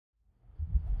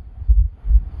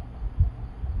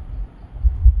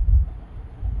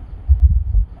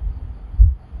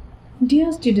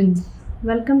Dear students,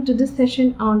 welcome to this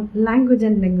session on language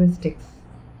and linguistics.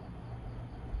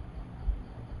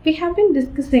 We have been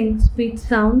discussing speech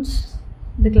sounds,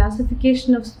 the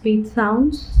classification of speech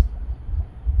sounds,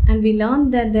 and we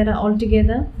learned that there are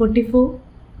altogether 44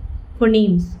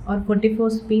 phonemes or 44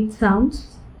 speech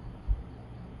sounds,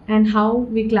 and how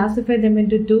we classify them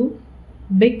into two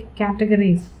big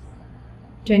categories,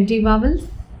 20 vowels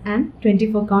and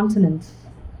 24 consonants.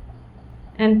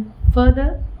 And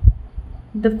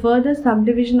the further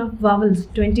subdivision of vowels,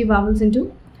 20 vowels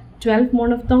into 12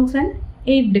 monophthongs and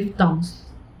 8 diphthongs.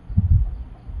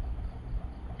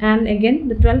 And again,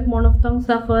 the 12 monophthongs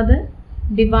are further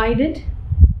divided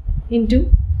into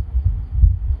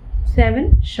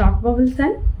 7 short vowels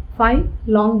and 5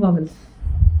 long vowels.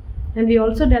 And we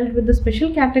also dealt with the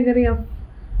special category of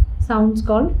sounds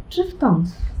called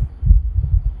triphthongs.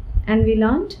 And we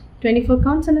learned 24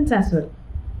 consonants as well.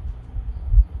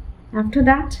 After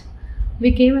that,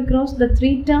 we came across the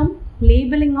 3-term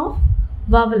labeling of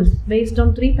vowels based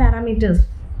on 3 parameters,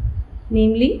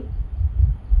 namely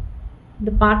the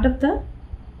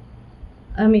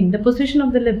position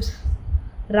of the lips,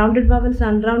 rounded vowels,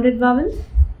 unrounded vowels,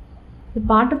 the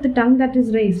part of the tongue that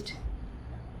is raised.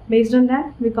 Based on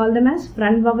that, we call them as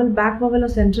front vowel, back vowel or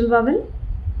central vowel,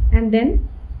 and then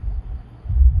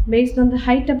based on the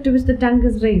height up to which the tongue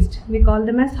is raised, we call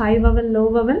them as high vowel, low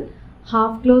vowel,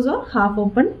 half close or half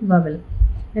open vowel.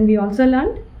 And we also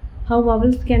learned how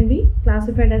vowels can be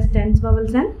classified as tense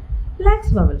vowels and lax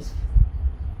vowels.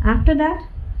 After that,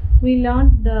 we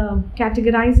learned the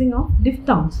categorizing of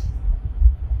diphthongs.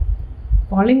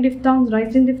 Falling diphthongs,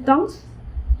 rising diphthongs,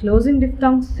 closing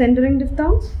diphthongs, centering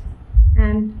diphthongs,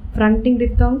 and fronting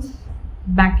diphthongs,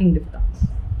 backing diphthongs.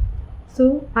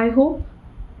 So I hope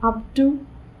up to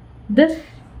this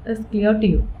is clear to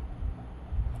you.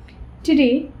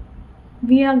 Today,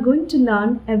 we are going to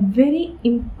learn a very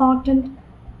important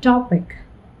topic.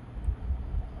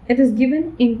 It is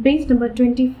given in page number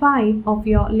 25 of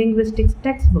your linguistics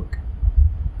textbook.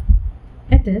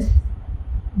 It is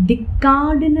the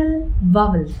cardinal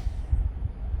vowels.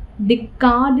 The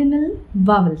cardinal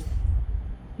vowels.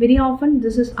 Very often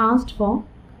this is asked for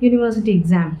university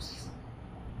exams.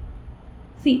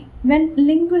 See, when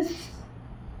linguists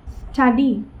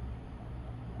study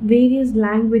various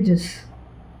languages,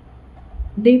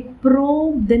 they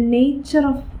probe the nature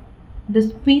of the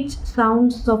speech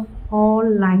sounds of all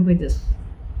languages.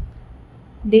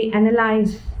 They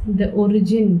analyze the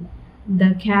origin,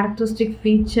 the characteristic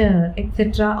feature,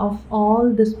 etc. of all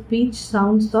the speech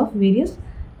sounds of various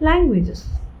languages.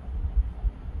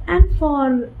 And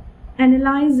for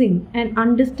analyzing and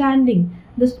understanding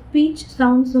the speech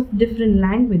sounds of different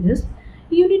languages,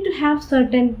 you need to have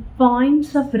certain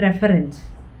points of reference,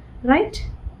 right?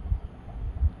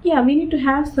 Yeah, we need to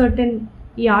have certain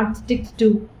yardsticks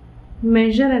to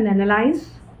measure and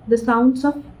analyze the sounds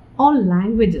of all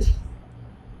languages.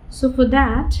 So for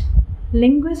that,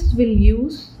 linguists will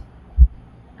use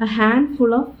a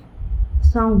handful of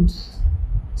sounds,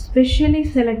 specially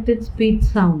selected speech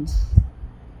sounds,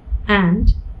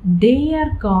 and they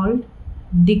are called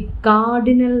the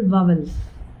cardinal vowels.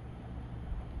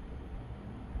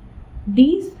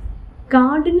 These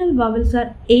cardinal vowels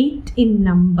are 8 in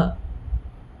number.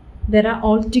 There are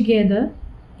altogether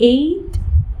 8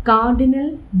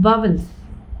 cardinal vowels.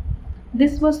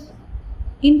 This was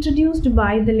introduced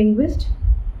by the linguist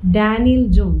Daniel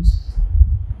Jones.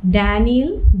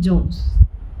 Daniel Jones.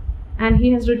 And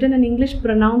he has written an English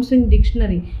pronouncing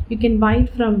dictionary. You can buy it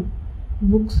from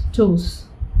bookstores.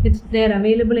 It's there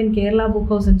available in Kerala Book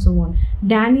House and so on.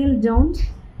 Daniel Jones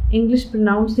English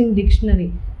pronouncing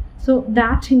dictionary. So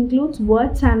that includes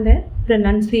words and their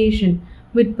pronunciation,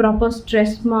 with proper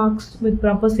stress marks, with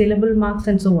proper syllable marks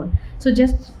and so on. So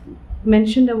just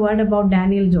mention a word about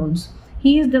Daniel Jones.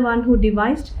 He is the one who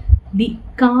devised the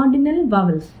cardinal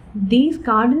vowels. These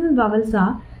cardinal vowels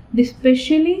are the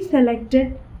specially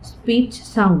selected speech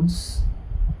sounds.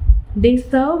 They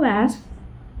serve as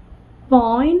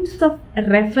points of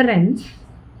reference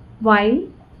while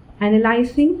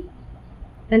analyzing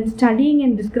and studying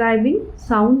and describing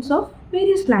sounds of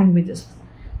various languages.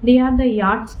 They are the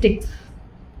yardsticks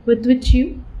with which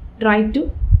you try to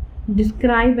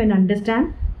describe and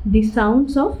understand the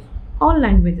sounds of all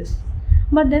languages.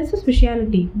 But there is a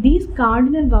speciality. These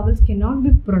cardinal vowels cannot be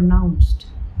pronounced.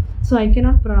 So I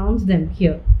cannot pronounce them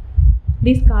here.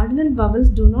 These cardinal vowels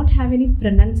do not have any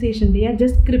pronunciation. They are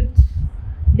just scripts.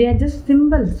 They are just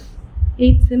symbols,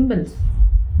 8 symbols,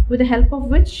 with the help of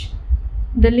which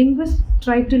the linguists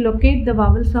try to locate the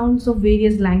vowel sounds of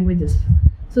various languages.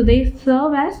 So they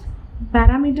serve as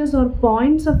parameters or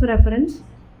points of reference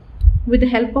with the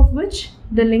help of which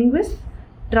the linguists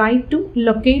try to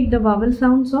locate the vowel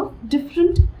sounds of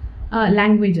different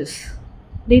languages.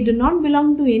 They do not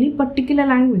belong to any particular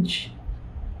language.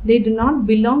 They do not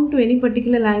belong to any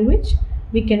particular language.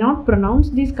 We cannot pronounce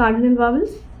these cardinal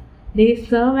vowels. They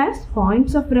serve as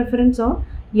points of reference or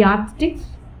yardsticks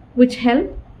which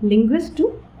help linguists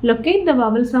to locate the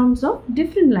vowel sounds of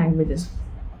different languages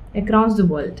across the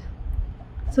world.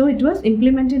 So it was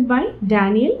implemented by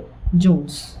Daniel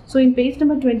Jones. So in page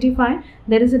number 25,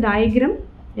 there is a diagram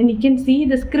and you can see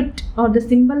the script or the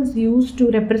symbols used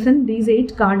to represent these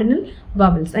 8 cardinal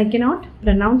vowels. I cannot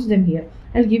pronounce them here.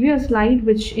 I'll give you a slide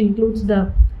which includes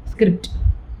the script,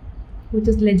 which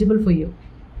is legible for you.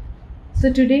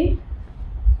 So today,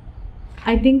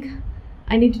 I think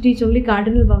I need to teach only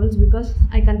cardinal vowels because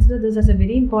I consider this as a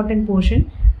very important portion.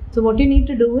 So what you need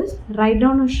to do is write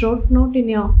down a short note in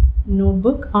your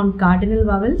notebook on cardinal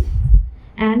vowels,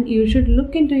 and you should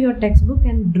look into your textbook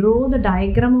and draw the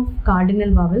diagram of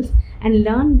cardinal vowels and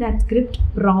learn that script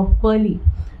properly.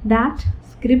 That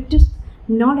script is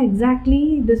not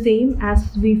exactly the same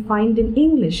as we find in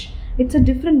English. It's a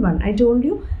different one. I told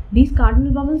you these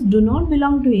cardinal vowels do not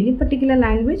belong to any particular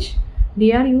language.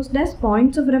 They are used as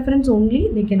points of reference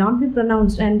only. They cannot be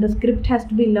pronounced, and the script has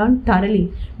to be learned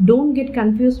thoroughly. Don't get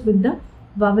confused with the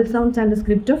vowel sounds and the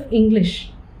script of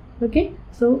English. Okay,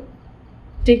 so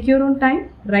take your own time,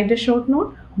 write a short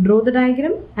note, draw the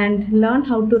diagram and learn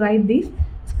how to write these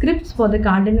scripts for the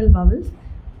cardinal vowels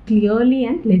clearly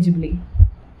and legibly.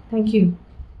 Thank you.